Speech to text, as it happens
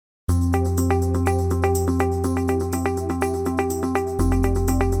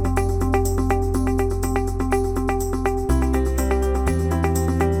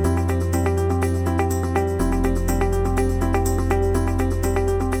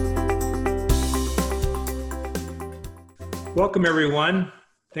Welcome, everyone.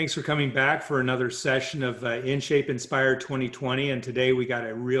 Thanks for coming back for another session of InShape Inspire 2020. And today we got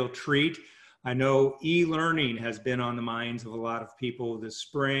a real treat. I know e-learning has been on the minds of a lot of people this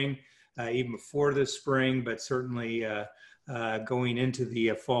spring, even before this spring, but certainly going into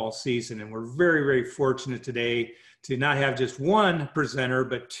the fall season. And we're very, very fortunate today to not have just one presenter,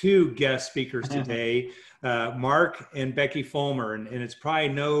 but two guest speakers today, Mark and Becky Fulmer. And it's probably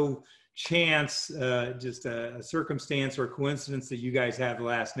no chance, just a circumstance or coincidence that you guys have the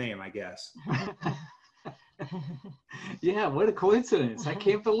last name, I guess. Yeah, what a coincidence. I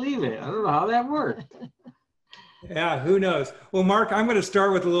can't believe it. I don't know how that worked. Yeah, who knows? Well, Mark, I'm going to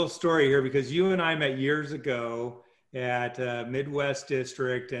start with a little story here because you and I met years ago at Midwest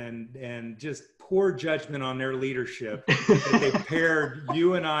District, and just poor judgment on their leadership that they paired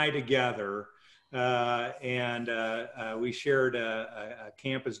you and I together. We shared a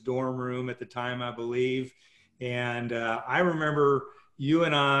campus dorm room at the time, I believe. And I remember you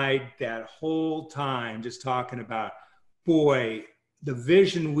and I that whole time just talking about, boy, the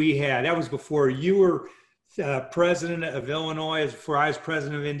vision we had. That was before you were president of Illinois, before I was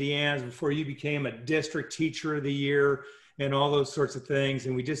president of Indiana, before you became a district teacher of the year and all those sorts of things.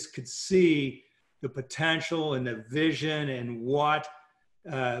 And we just could see the potential and the vision and what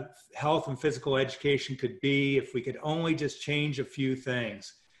health and physical education could be if we could only just change a few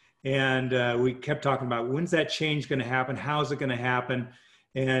things. And we kept talking about, when's that change going to happen? How's it going to happen?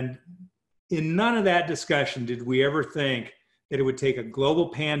 And in none of that discussion did we ever think that it would take a global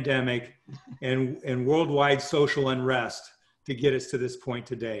pandemic and worldwide social unrest to get us to this point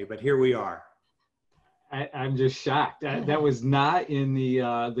today. But here we are. I'm just shocked. That was not in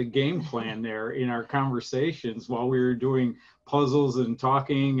the game plan there in our conversations while we were doing puzzles and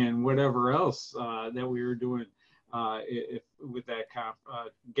talking and whatever else that we were doing with that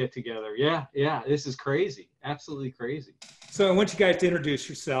get together. Yeah, this is crazy. Absolutely crazy. So I want you guys to introduce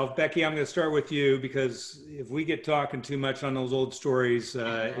yourself. Becky, I'm going to start with you because if we get talking too much on those old stories,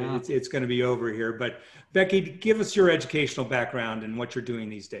 it's going to be over here. But Becky, give us your educational background and what you're doing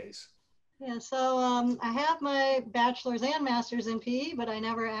these days. Yeah, so I have my bachelor's and master's in PE, but I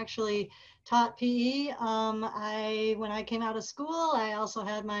never actually taught PE. When I came out of school, I also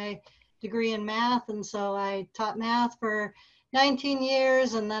had my degree in math, and so I taught math for 19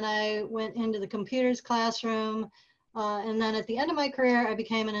 years, and then I went into the computers classroom. And then at the end of my career, I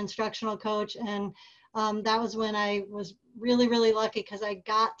became an instructional coach, and that was when I was really, really lucky because I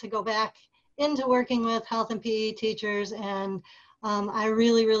got to go back into working with health and PE teachers, and I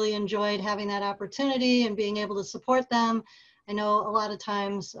really, really enjoyed having that opportunity and being able to support them. I know a lot of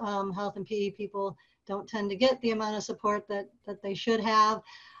times health and PE people don't tend to get the amount of support that they should have.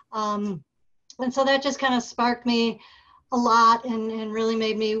 And so that just kind of sparked me a lot and really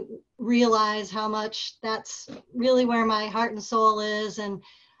made me realize how much that's really where my heart and soul is. And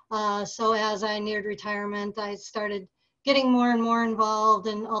so as I neared retirement, I started getting more and more involved.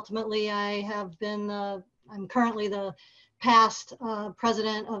 And ultimately I have been, I'm currently the past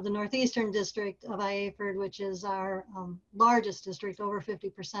president of the Northeastern District of IAFERD, which is our largest district. Over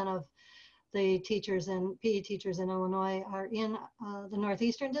 50% of the teachers and PE teachers in Illinois are in the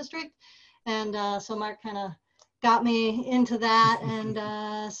Northeastern District. And so Mark kind of got me into that.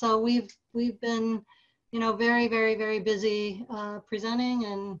 And so we've been, very, very, very busy presenting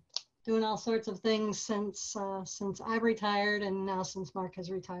and doing all sorts of things since I've retired and now since Mark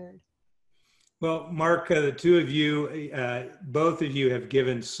has retired. Well, Mark, the two of you, both of you have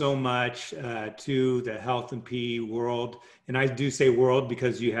given so much to the health and PE world. And I do say world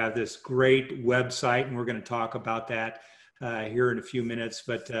because you have this great website, and we're going to talk about that here in a few minutes.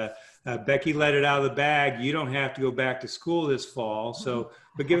 But Becky let it out of the bag. You don't have to go back to school this fall.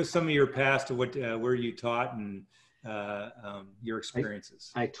 But give us some of your past of where you taught and your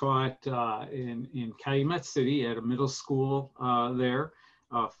experiences. I taught in Calumet City at a middle school there.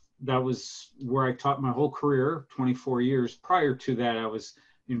 That was where I taught my whole career, 24 years. Prior to that, I was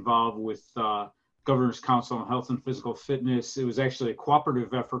involved with Governor's Council on Health and Physical Fitness. It was actually a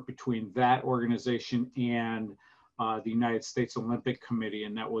cooperative effort between that organization and the United States Olympic Committee,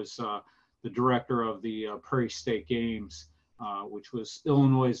 and that was the director of the Prairie State Games, which was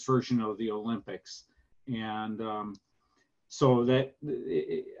Illinois' version of the Olympics. And so that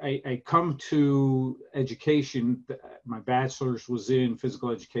I come to education. My bachelor's was in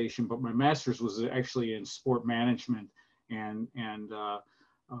physical education, but my master's was actually in sport management and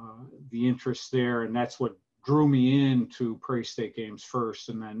the interest there, and that's what drew me into Prairie State Games first,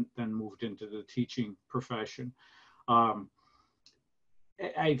 and then moved into the teaching profession. I've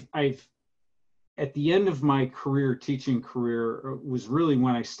at the end of my career, teaching career, was really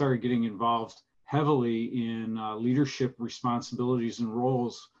when I started getting involved heavily in leadership responsibilities and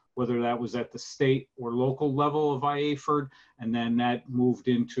roles, whether that was at the state or local level of IAFERD, and then that moved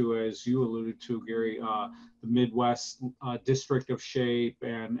into, as you alluded to, Gary, the Midwest district of SHAPE,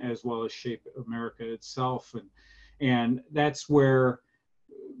 and as well as SHAPE America itself. And that's where,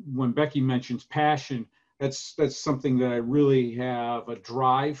 when Becky mentions passion, that's something that I really have a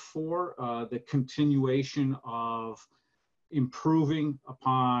drive for, the continuation of improving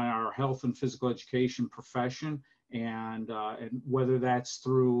upon our health and physical education profession, and whether that's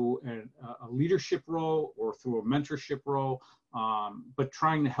through a leadership role or through a mentorship role, but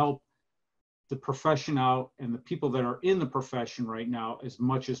trying to help the profession out and the people that are in the profession right now as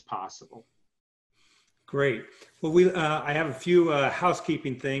much as possible. Great. Well, I have a few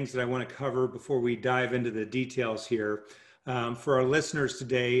housekeeping things that I want to cover before we dive into the details here. For our listeners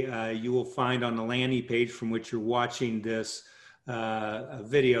today, you will find on the landing page from which you're watching this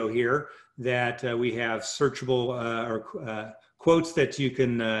video here that we have searchable quotes that you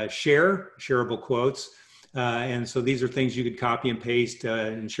can share, shareable quotes. And so these are things you could copy and paste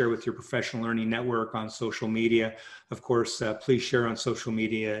and share with your professional learning network on social media. Of course, please share on social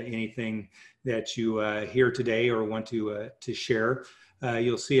media anything that you hear today or want to share.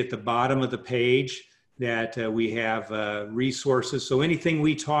 You'll see at the bottom of the page that we have resources. So anything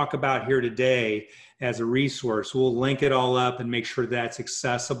we talk about here today as a resource, we'll link it all up and make sure that's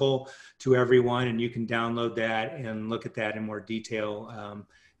accessible to everyone, and you can download that and look at that in more detail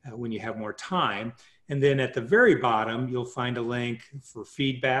when you have more time. And then at the very bottom, you'll find a link for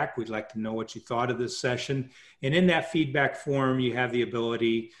feedback. We'd like to know what you thought of this session. And in that feedback form, you have the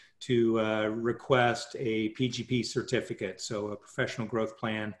ability to request a PGP certificate, so a professional growth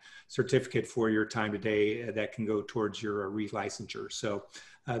plan certificate for your time today that can go towards your relicensure. So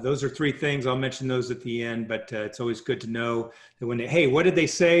those are three things. I'll mention those at the end, but it's always good to know that when they, hey, what did they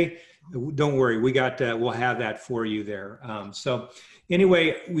say? Don't worry, we'll have that for you there. So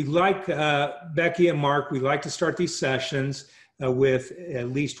anyway, we like, Becky and Mark, we like to start these sessions with at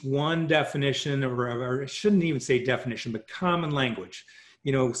least one definition, or I shouldn't even say definition, but common language.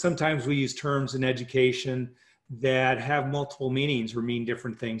 You know, sometimes we use terms in education that have multiple meanings or mean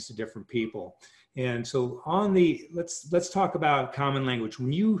different things to different people. And so let's talk about common language.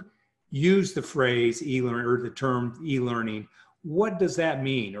 When you use the phrase e-learning or the term e-learning, what does that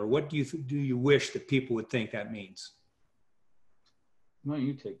mean? Or what do you wish that people would think that means? Why don't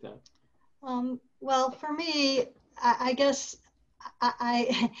you take that? Well, for me, I guess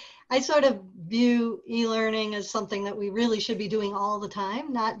I sort of view e-learning as something that we really should be doing all the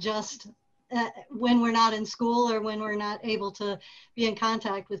time, not just when we're not in school or when we're not able to be in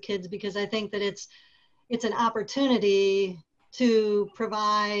contact with kids, because I think that it's an opportunity to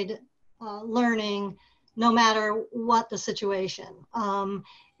provide learning no matter what the situation.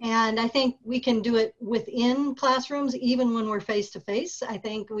 And I think we can do it within classrooms, even when we're face-to-face. I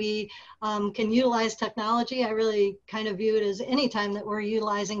think we can utilize technology. I really kind of view it as any time that we're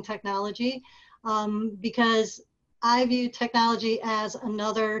utilizing technology, because I view technology as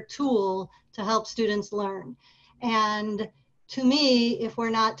another tool to help students learn. And to me, if we're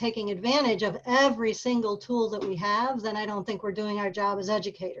not taking advantage of every single tool that we have, then I don't think we're doing our job as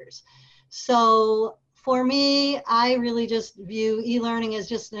educators. So for me, I really just view e-learning as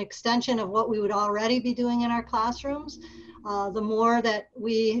just an extension of what we would already be doing in our classrooms. The more that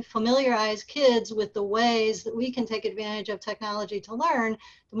we familiarize kids with the ways that we can take advantage of technology to learn,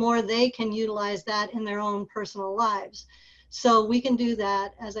 the more they can utilize that in their own personal lives. So we can do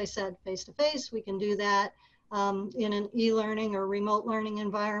that, as I said, face-to-face. We can do that in an e-learning or remote learning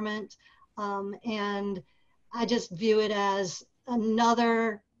environment. And I just view it as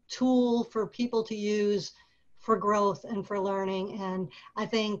another tool for people to use for growth and for learning. And I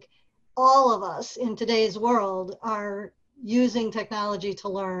think all of us in today's world are using technology to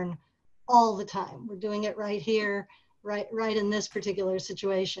learn all the time. We're doing it right here, right in this particular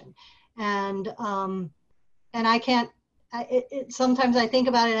situation. And I can't, sometimes I think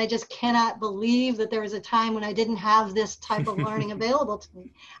about it and I just cannot believe that there was a time when I didn't have this type of learning available to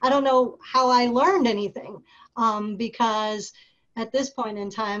me. I don't know how I learned anything, because at this point in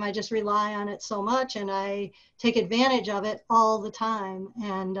time, I just rely on it so much and I take advantage of it all the time.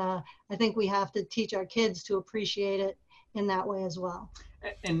 And I think we have to teach our kids to appreciate it in that way as well.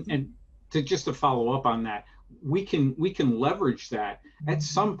 And to follow up on that, we can leverage that. At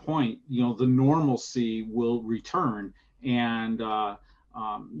some point, you know, the normalcy will return, and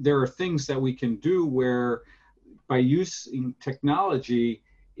there are things that we can do where by using technology,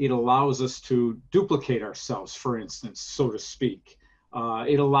 it allows us to duplicate ourselves, for instance, so to speak.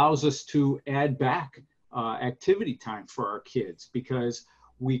 It allows us to add back activity time for our kids, because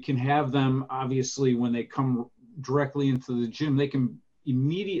We can have them, obviously, when they come directly into the gym, they can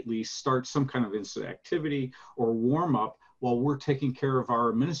immediately start some kind of instant activity or warm up while we're taking care of our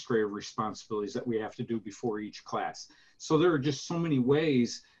administrative responsibilities that we have to do before each class. So there are just so many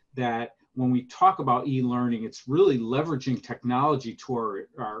ways that when we talk about e-learning, it's really leveraging technology to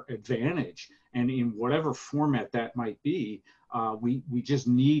our advantage. And in whatever format that might be, we just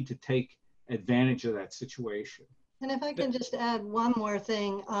need to take advantage of that situation. And if I can just add one more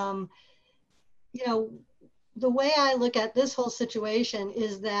thing, you know, the way I look at this whole situation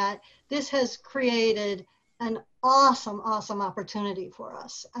is that this has created an awesome opportunity for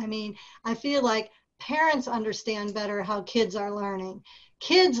us. I mean, I feel like parents understand better how kids are learning.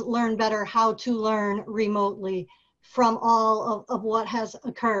 Kids learn better how to learn remotely from all of what has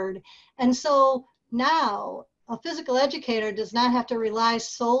occurred. And so now a physical educator does not have to rely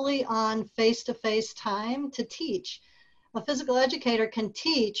solely on face-to-face time to teach. A physical educator can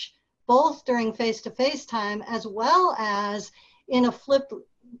teach both during face-to-face time as well as in a flipped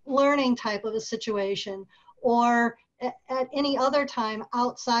learning type of a situation, or at any other time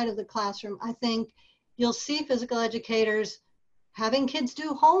outside of the classroom. I think you'll see physical educators having kids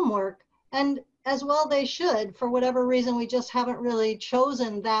do homework, and as well they should. For whatever reason, we just haven't really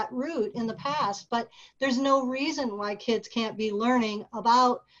chosen that route in the past, but there's no reason why kids can't be learning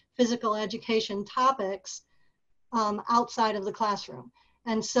about physical education topics outside of the classroom.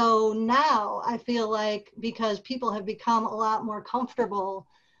 And so now I feel like, because people have become a lot more comfortable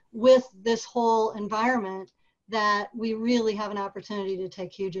with this whole environment, that we really have an opportunity to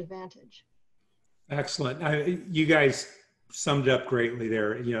take huge advantage. Excellent. You guys summed it up greatly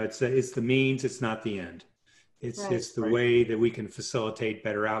there. You know, it's the means, it's not the end. It's the way that we can facilitate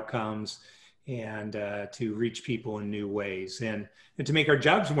better outcomes and to reach people in new ways and to make our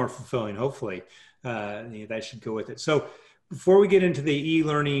jobs more fulfilling, hopefully. That should go with it. So before we get into the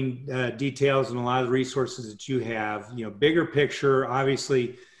e-learning details and a lot of the resources that you have, you know, bigger picture,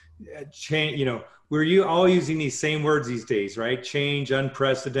 obviously, change, you know, we're all using these same words these days, right? Change,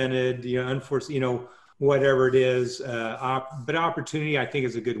 unprecedented, you know, unforeseen, you know, whatever it is. But opportunity, I think,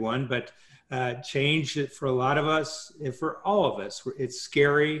 is a good one. But change, for a lot of us, for all of us, it's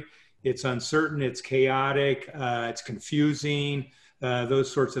scary, it's uncertain, it's chaotic, it's confusing, those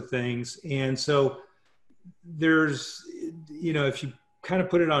sorts of things. And so there's, you know, if you kind of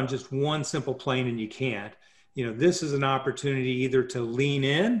put it on just one simple plane, and you can't, you know, this is an opportunity either to lean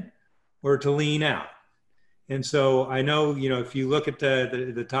in or to lean out. And so I know, you know, if you look at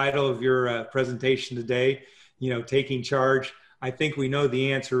the title of your presentation today, you know, taking charge, I think we know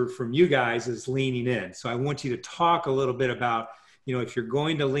the answer from you guys is leaning in. So I want you to talk a little bit about, you know, if you're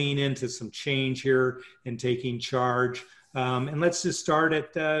going to lean into some change here and taking charge. And let's just start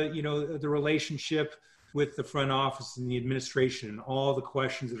at, you know, the relationship with the front office and the administration and all the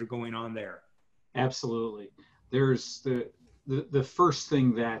questions that are going on there. Absolutely. There's the first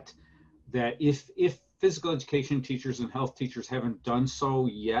thing that if physical education teachers and health teachers haven't done so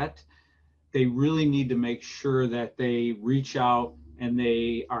yet, they really need to make sure that they reach out and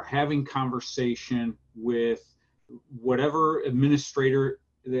they are having conversation with whatever administrator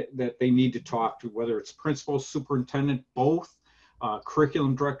that they need to talk to, whether it's principal, superintendent, both,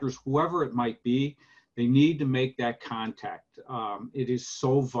 curriculum directors, whoever it might be. They need to make that contact. It is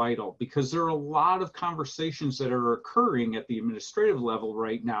so vital, because there are a lot of conversations that are occurring at the administrative level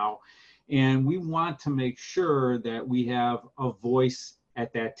right now. And we want to make sure that we have a voice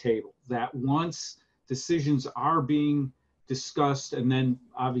at that table, that once decisions are being discussed and then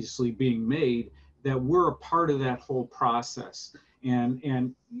obviously being made, that we're a part of that whole process. And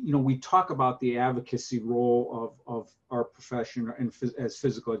you know, we talk about the advocacy role of our profession and as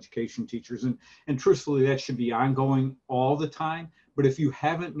physical education teachers, and truthfully, that should be ongoing all the time. But if you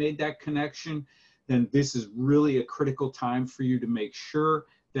haven't made that connection, then this is really a critical time for you to make sure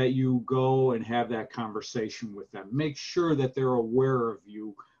that you go and have that conversation with them. Make sure that they're aware of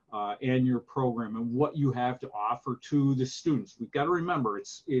you and your program and what you have to offer to the students. We've got to remember, it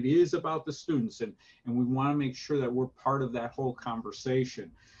is about the students, and we want to make sure that we're part of that whole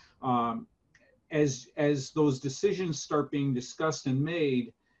conversation. As those decisions start being discussed and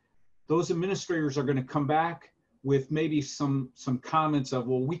made, those administrators are going to come back with maybe some comments of,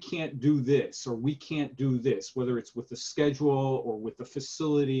 well, we can't do this, or we can't do this, whether it's with the schedule or with the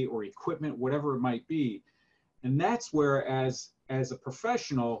facility or equipment, whatever it might be. And that's where, as a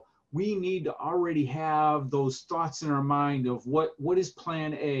professional, we need to already have those thoughts in our mind of what is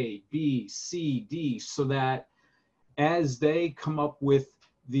plan A, B, C, D, so that as they come up with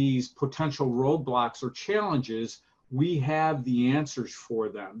these potential roadblocks or challenges, we have the answers for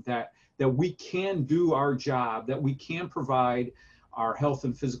them, that we can do our job, that we can provide our health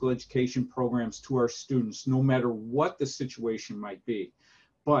and physical education programs to our students, no matter what the situation might be.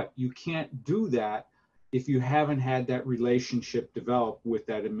 But you can't do that if you haven't had that relationship develop with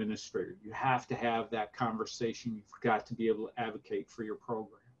that administrator. You have to have that conversation. You've got to be able to advocate for your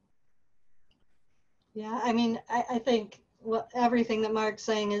program. Yeah, I mean, I think everything that Mark's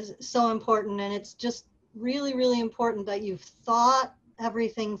saying is so important, and it's just really, really important that you've thought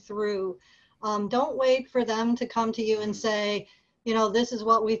everything through. Don't wait for them to come to you and say, you know, this is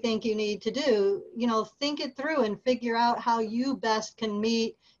what we think you need to do. You know, think it through and figure out how you best can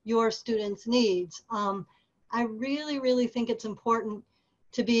meet your students' needs. I really, really think it's important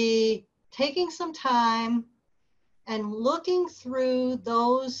to be taking some time and looking through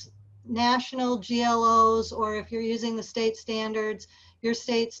those national GLOs, or if you're using the state standards, your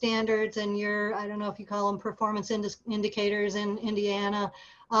state standards and your, I don't know if you call them performance indicators in Indiana,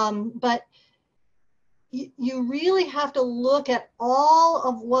 but you really have to look at all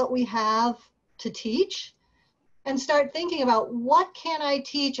of what we have to teach and start thinking about what can I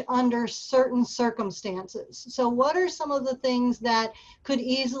teach under certain circumstances. So what are some of the things that could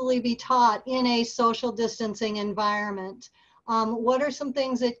easily be taught in a social distancing environment? What are some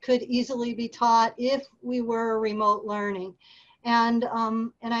things that could easily be taught if we were remote learning? And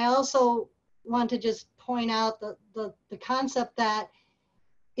I also want to just point out the concept that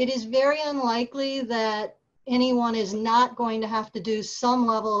it is very unlikely that anyone is not going to have to do some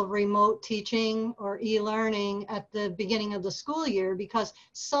level of remote teaching or e-learning at the beginning of the school year, because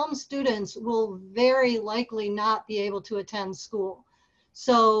some students will very likely not be able to attend school.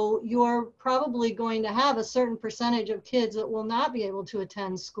 So you're probably going to have a certain percentage of kids that will not be able to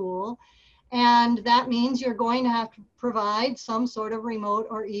attend school. And that means you're going to have to provide some sort of remote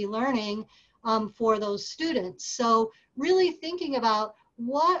or e-learning for those students. So really thinking about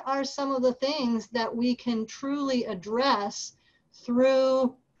what are some of the things that we can truly address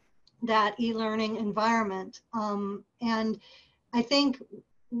through that e-learning environment. And I think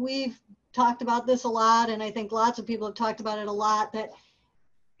we've talked about this a lot, and I think lots of people have talked about it a lot, that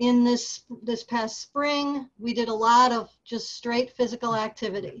in this past spring, we did a lot of just straight physical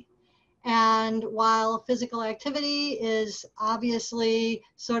activity. And while physical activity is obviously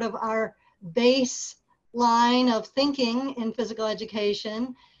sort of our base line of thinking in physical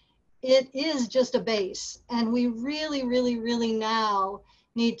education, it is just a base. And we really, really, really now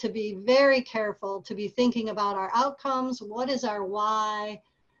need to be very careful to be thinking about our outcomes. What is our why?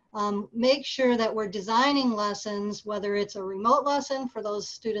 Make sure that we're designing lessons, whether it's a remote lesson for those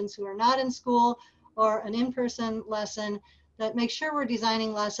students who are not in school or an in-person lesson, that make sure we're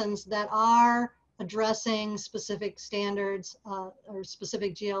designing lessons that are addressing specific standards or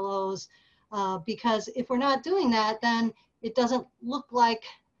specific GLOs. Because if we're not doing that, then it doesn't look like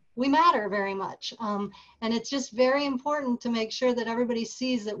we matter very much. And it's just very important to make sure that everybody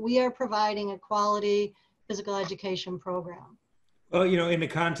sees that we are providing a quality physical education program. Well, you know, in the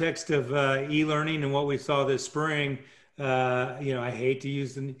context of e-learning and what we saw this spring, you know, I hate to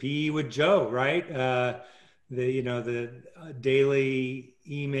use the PE with Joe, right? The daily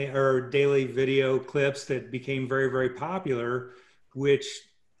email or daily video clips that became very, very popular, which,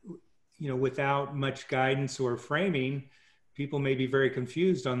 you know, without much guidance or framing, people may be very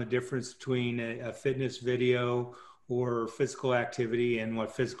confused on the difference between a fitness video or physical activity and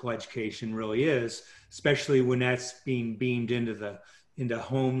what physical education really is, especially when that's being beamed into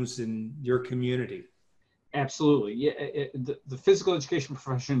homes in your community. Absolutely. Yeah, the physical education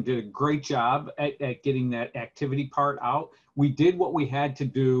profession did a great job at getting that activity part out. We did what we had to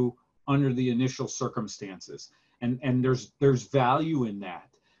do under the initial circumstances, and there's value in that.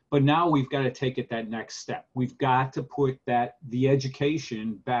 But now we've got to take it that next step. We've got to put the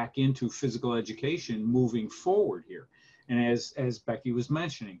education back into physical education moving forward here. And as Becky was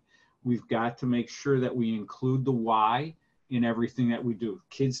mentioning, we've got to make sure that we include the why in everything that we do.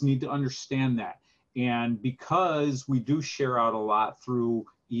 Kids need to understand that. And because we do share out a lot through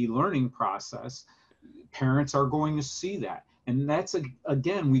e-learning process, parents are going to see that. And that's,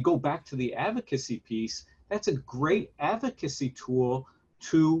 again, we go back to the advocacy piece. That's a great advocacy tool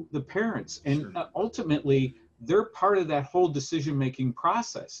to the parents. And sure, ultimately, they're part of that whole decision-making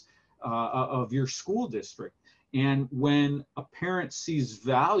process of your school district. And when a parent sees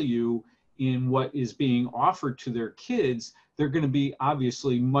value in what is being offered to their kids, they're going to be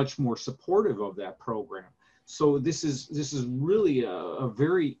obviously much more supportive of that program. So this is really a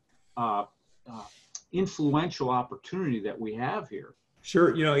very influential opportunity that we have here.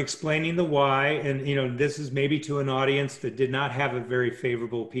 Sure, you know, explaining the why, and you know, this is maybe to an audience that did not have a very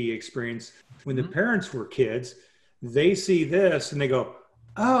favorable PE experience when the parents were kids. They see this and they go,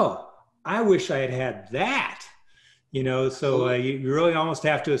 "Oh, I wish I had had that." You know, so Absolutely. you really almost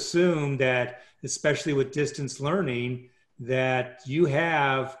have to assume that, especially with distance learning, that you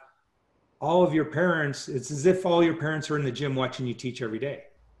have all of your parents, it's as if all your parents are in the gym watching you teach every day,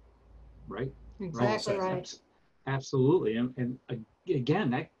 Right, right. almost Exactly like. right. Absolutely.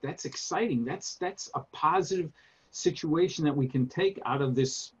 Again, that's exciting. That's a positive situation that we can take out of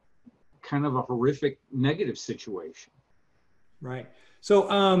this kind of a horrific negative situation. Right.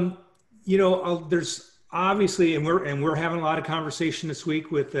 So, you know, there's obviously, and we're having a lot of conversation this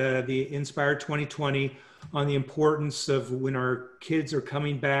week with the Inspire 2020 on the importance of when our kids are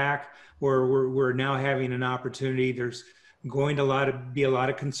coming back, or we're now having an opportunity. There's going to be a lot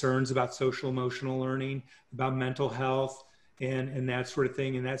of concerns about social emotional learning, about mental health, and that sort of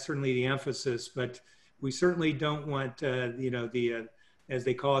thing, and that's certainly the emphasis. But we certainly don't want, you know, the as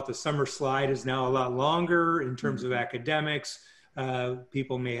they call it, the summer slide is now a lot longer in terms of academics.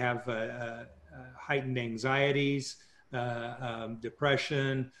 People may have heightened anxieties,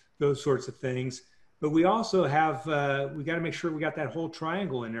 depression, those sorts of things. But we also have, we got to make sure we got that whole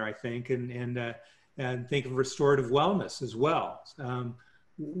triangle in there, I think, and think of restorative wellness as well.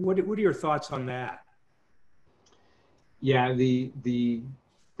 What are your thoughts on that? Yeah, the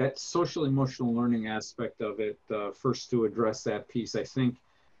that social emotional learning aspect of it, first to address that piece, I think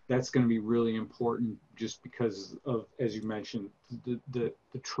that's going to be really important just because of, as you mentioned, the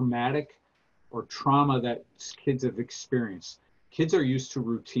traumatic or trauma that kids have experienced. Kids are used to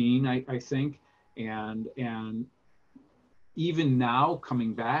routine, I think, and even now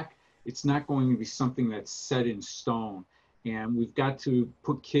coming back, it's not going to be something that's set in stone. And we've got to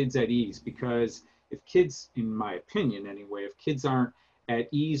put kids at ease because if kids, in my opinion anyway, if kids aren't at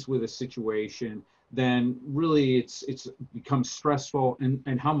ease with a situation, then really it's becomes stressful,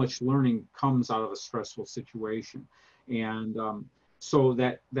 and how much learning comes out of a stressful situation. And so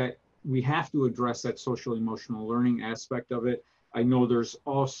that we have to address that social emotional learning aspect of it. I know there's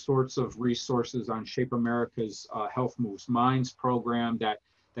all sorts of resources on Shape America's Health Moves Minds program that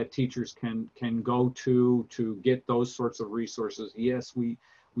teachers can go to get those sorts of resources. Yes, we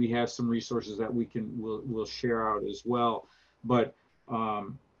have some resources that we'll share out as well, but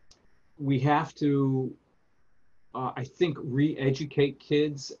we have to I think re-educate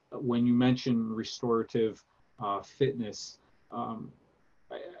kids. When you mention restorative fitness, um,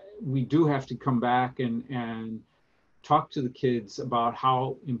 we do have to come back and talk to the kids about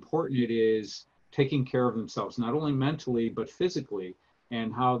how important it is taking care of themselves, not only mentally, but physically,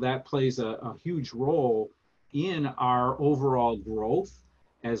 and how that plays a huge role in our overall growth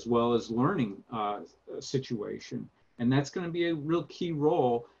as well as learning situation. And that's going to be a real key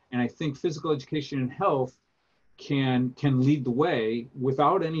role. And I think physical education and health can lead the way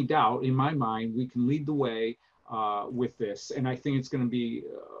without any doubt. In my mind, we can lead the way with this. And I think it's going to be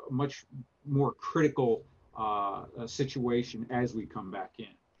a much more critical situation as we come back in.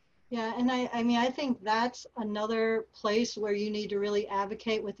 Yeah, and I mean, I think that's another place where you need to really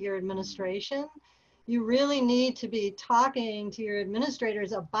advocate with your administration. You really need to be talking to your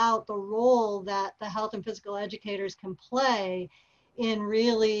administrators about the role that the health and physical educators can play in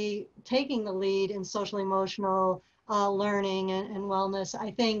really taking the lead in social emotional learning and wellness.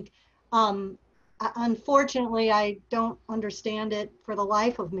 I think, unfortunately, I don't understand it for the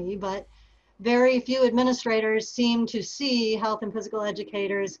life of me, but very few administrators seem to see health and physical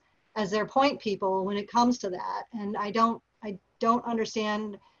educators as their point people when it comes to that. And I don't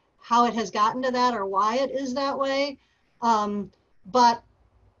understand how it has gotten to that or why it is that way. But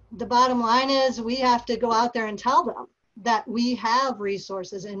the bottom line is we have to go out there and tell them that we have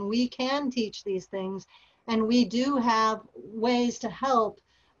resources and we can teach these things and we do have ways to help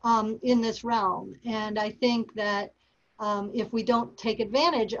in this realm. And I think that if we don't take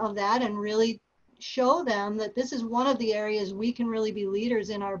advantage of that and really show them that this is one of the areas we can really be leaders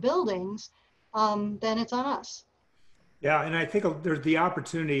in our buildings, then it's on us. Yeah, and I think there's the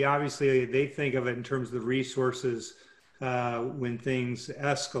opportunity. Obviously, they think of it in terms of the resources when things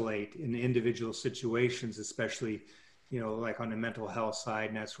escalate in individual situations, especially, you know, like on the mental health side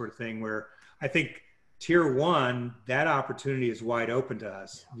and that sort of thing. Where I think tier one, that opportunity is wide open to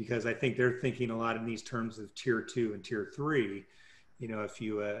us because I think they're thinking a lot in these terms of tier two and tier three. You know, if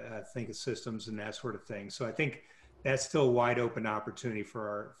you think of systems and that sort of thing. So I think that's still a wide open opportunity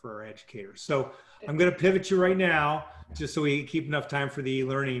for our educators. So I'm going to pivot you right now, just so we keep enough time for the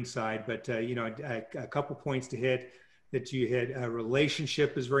learning side. But you know, a couple points to hit that you hit.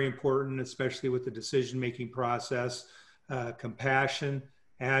 Relationship is very important, especially with the decision-making process. Compassion,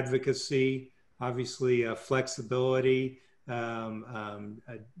 advocacy, obviously flexibility.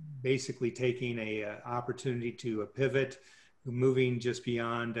 Basically taking a opportunity to pivot moving just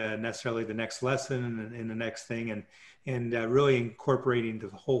beyond necessarily the next lesson and the next thing, and really incorporating the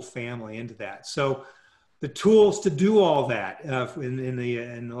whole family into that. So the tools to do all that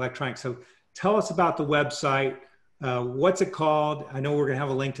in electronics. So tell us about the website. What's it called? I know we're going to have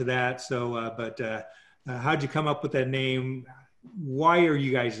a link to that. So, how'd you come up with that name? Why are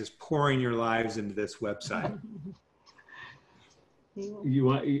you guys just pouring your lives into this website?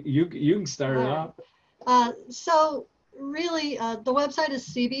 You can start it off. So really, the website is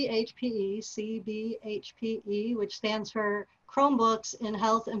CBHPE, which stands for Chromebooks in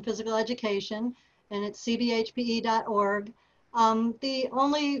Health and Physical Education, and it's cbhpe.org.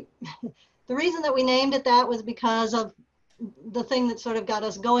 The reason that we named it that was because of the thing that sort of got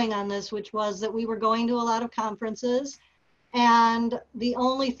us going on this, which was that we were going to a lot of conferences, and the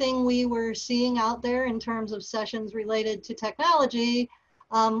only thing we were seeing out there in terms of sessions related to technology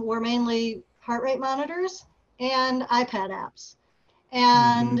were mainly heart rate monitors and iPad apps.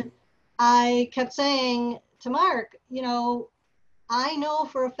 And I kept saying to Mark, you know, I know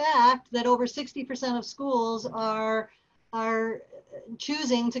for a fact that over 60% of schools are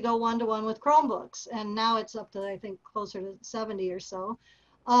choosing to go one-to-one with Chromebooks. And now it's up to, I think, closer to 70 or so.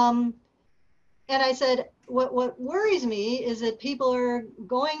 And I said, what worries me is that people are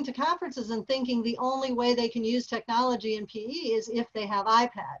going to conferences and thinking the only way they can use technology in PE is if they have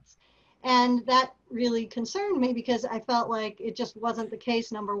iPads. And that really concerned me because I felt like it just wasn't the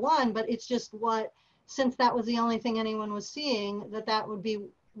case, number one, but it's just since that was the only thing anyone was seeing, that would be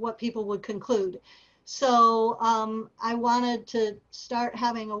what people would conclude. So I wanted to start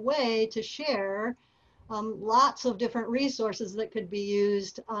having a way to share lots of different resources that could be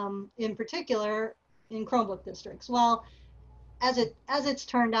used, in particular in Chromebook districts. Well, as it's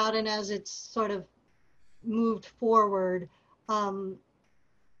turned out and as it's sort of moved forward,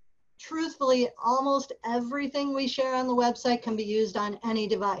 truthfully, almost everything we share on the website can be used on any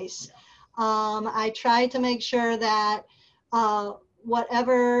device. I try to make sure that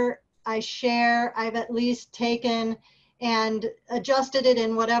whatever I share, I've at least taken and adjusted it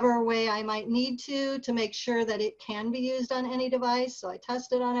in whatever way I might need to make sure that it can be used on any device. So I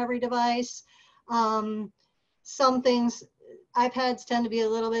test it on every device. Some things, iPads tend to be a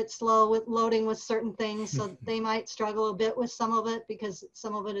little bit slow with loading with certain things, so they might struggle a bit with some of it because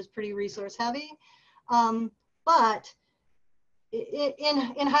some of it is pretty resource heavy. But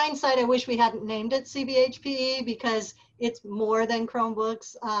in hindsight, I wish we hadn't named it CBHPE because it's more than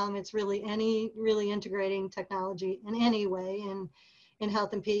Chromebooks. It's really integrating technology in any way in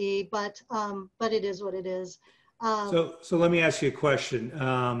health and PE, but it is what it is. So let me ask you a question.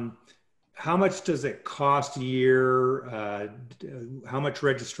 How much does it cost a year? How much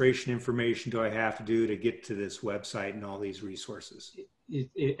registration information do I have to do to get to this website and all these resources?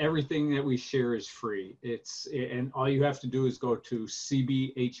 Everything that we share is free. And all you have to do is go to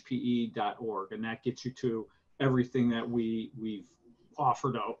cbhpe.org, and that gets you to everything that we've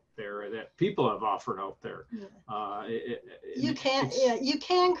offered out there, that people have offered out there. You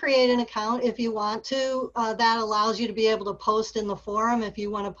can create an account if you want to. That allows you to be able to post in the forum if you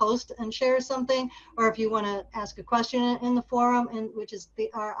want to post and share something, or if you want to ask a question in the forum, which is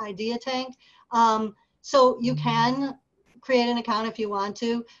our idea tank. So you can create an account if you want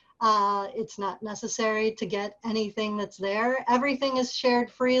to. It's not necessary to get anything that's there. Everything is shared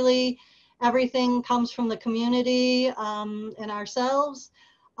freely. Everything comes from the community and ourselves.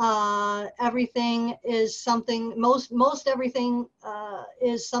 Everything is something, most everything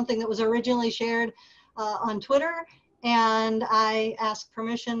is something that was originally shared on Twitter. And I asked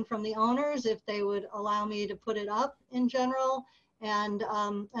permission from the owners if they would allow me to put it up in general. And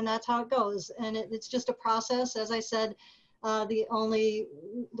that's how it goes. And it's just a process. As I said, the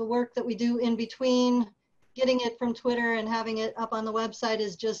work that we do in between getting it from Twitter and having it up on the website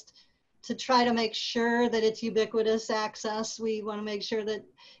is just to try to make sure that it's ubiquitous access. We want to make sure that,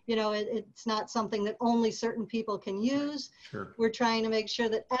 you know, it's not something that only certain people can use. Sure. We're trying to make sure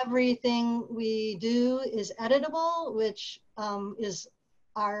that everything we do is editable, which is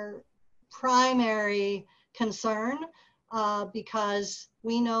our primary concern, because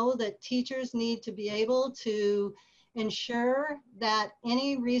we know that teachers need to be able to ensure that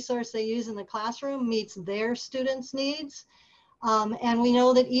any resource they use in the classroom meets their students' needs. And we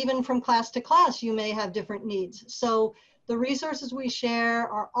know that even from class to class, you may have different needs. So the resources we share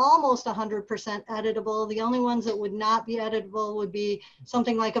are almost 100% editable. The only ones that would not be editable would be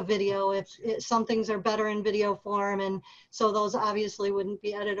something like a video. If some things are better in video form, and so those obviously wouldn't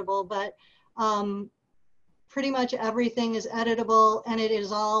be editable, but pretty much everything is editable, and it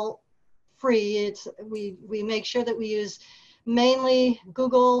is all free. We make sure that we use mainly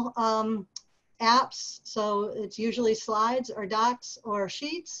Google apps. So it's usually slides or docs or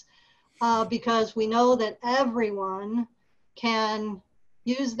sheets, because we know that everyone can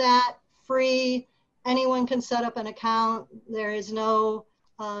use that free. Anyone can set up an account. There is no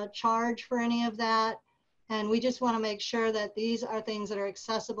charge for any of that. And we just want to make sure that these are things that are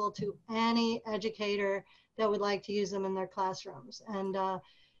accessible to any educator that would like to use them in their classrooms.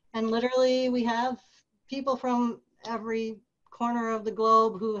 And literally we have people from every corner of the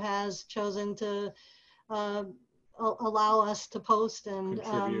globe who has chosen to allow us to post,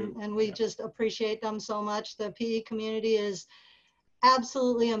 and we just appreciate them so much. The PE community is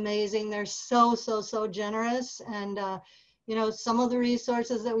absolutely amazing. They're so generous. And you know, some of the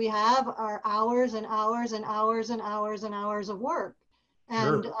resources that we have are hours and hours and hours and hours and hours of work.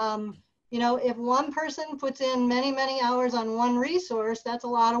 And sure. You know, if one person puts in many hours on one resource, that's a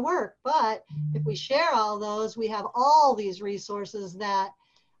lot of work. But if we share all those, we have all these resources that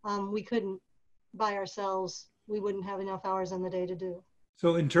we couldn't by ourselves. We wouldn't have enough hours in the day to do.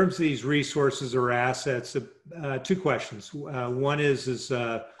 So in terms of these resources or assets, two questions. One is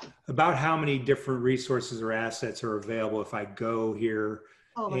about how many different resources or assets are available if I go here,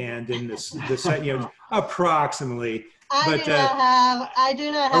 and in this you know, approximately. I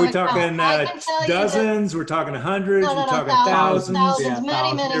do not have. Are we talking dozens? We're talking hundreds? No, we're talking thousands. thousands?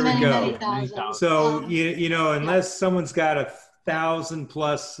 Many thousands. So you know, unless someone's got 1,000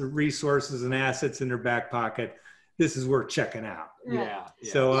 plus resources and assets in their back pocket, this is worth checking out. Right.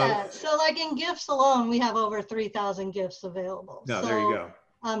 Yeah. So like in gifts alone, we have over 3,000 gifts available. No, so, there you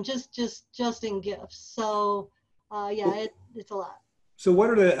go. Just in gifts. So it's a lot. So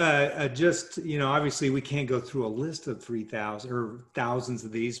what are the, just, you know, obviously we can't go through a list of 3,000 or thousands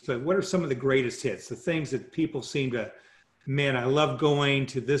of these, but what are some of the greatest hits, the things that people seem to, man, I love going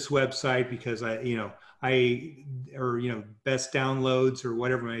to this website because or, you know, best downloads or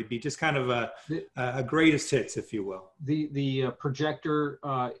whatever it may be, just kind of a greatest hits, if you will. The projector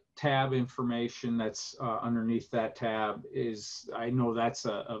tab information that's underneath that tab is, I know that's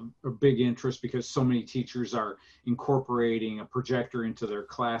a big interest because so many teachers are incorporating a projector into their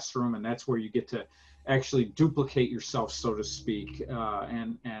classroom, and that's where you get to actually duplicate yourself, so to speak,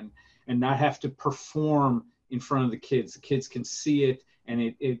 and not have to perform in front of the kids. The kids can see it.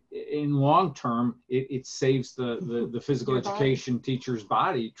 And it in long term, it saves the physical education teacher's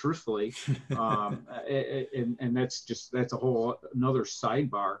body, truthfully, and that's a whole another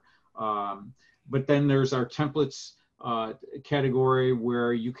sidebar. But then there's our templates category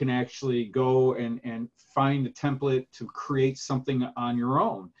where you can actually go and find a template to create something on your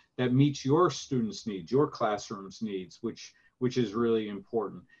own that meets your students' needs, your classroom's needs, which is really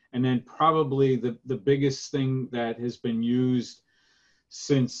important. And then probably the biggest thing that has been used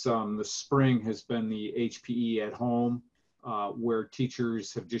since the spring has been the HPE at home, where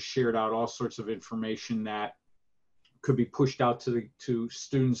teachers have just shared out all sorts of information that could be pushed out to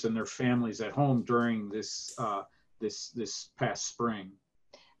students and their families at home during this this past spring.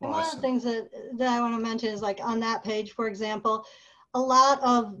 And one of the things that I want to mention is, like, on that page, for example, a lot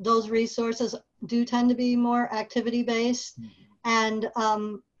of those resources do tend to be more activity based. Mm-hmm.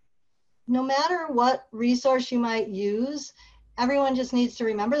 And no matter what resource you might use, everyone just needs to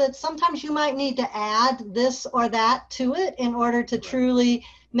remember that sometimes you might need to add this or that to it in order to truly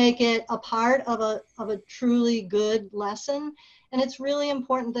make it a part of a truly good lesson. And it's really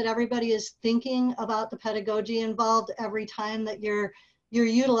important that everybody is thinking about the pedagogy involved every time that you're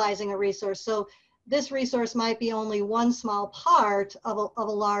utilizing a resource. So this resource might be only one small part of a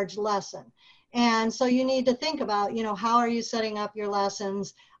large lesson. And so you need to think about, you know, how are you setting up your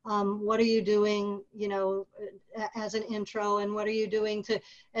lessons? What are you doing, you know, as an intro, and what are you doing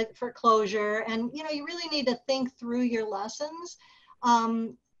for closure? And, you know, you really need to think through your lessons.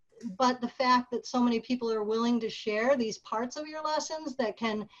 But the fact that so many people are willing to share these parts of your lessons that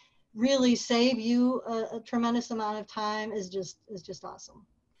can really save you a tremendous amount of time is just awesome.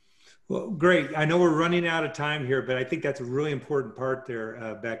 Well, great. I know we're running out of time here, but I think that's a really important part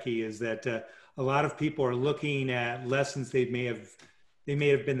there, Becky, is that a lot of people are looking at lessons they may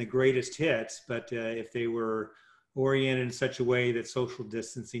have been the greatest hits, but if they were oriented in such a way that social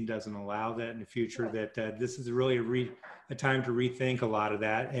distancing doesn't allow that in the future, that this is really a time to rethink a lot of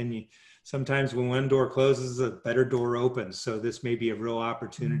that. And sometimes when one door closes, a better door opens. So this may be a real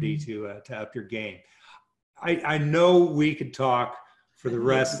opportunity to up your game. I know we could talk for the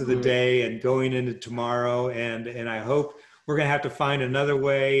rest of the day and going into tomorrow, and I hope we're going to have to find another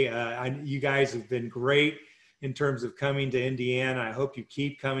way. You guys have been great in terms of coming to Indiana. I hope you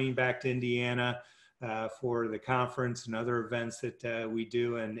keep coming back to Indiana. for the conference and other events that we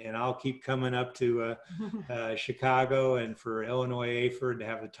do. And I'll keep coming up to Chicago and for Illinois AFERD to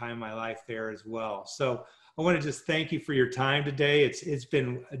have the time of my life there as well. So I want to just thank you for your time today. It's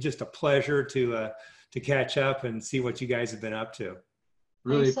been just a pleasure to catch up and see what you guys have been up to.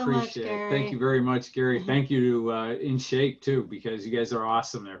 Really so much, appreciate it. Gary. Thank you very much, Gary. Thank you to InShape too, because you guys are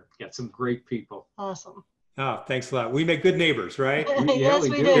awesome there. Got some great people. Awesome. Oh, thanks a lot. We make good neighbors, right? Yes, we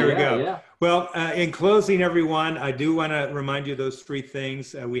do. There we Yeah, go. yeah. Well, in closing, everyone, I do want to remind you of those three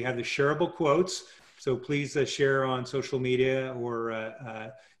things. We have the shareable quotes. So please share on social media, or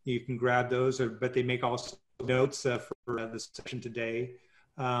you can grab those, but they make also notes for the session today.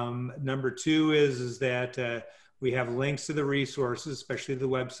 Number two is that we have links to the resources, especially the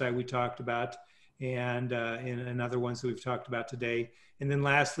website we talked about, and other ones that we've talked about today. And then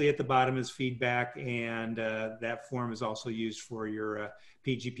lastly, at the bottom is feedback, and that form is also used for your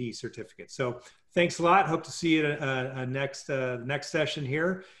PGP certificate. So thanks a lot. Hope to see you at next session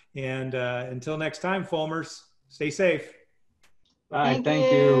here. And until next time, Fulmers, stay safe. Bye.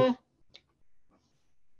 Thank you. you.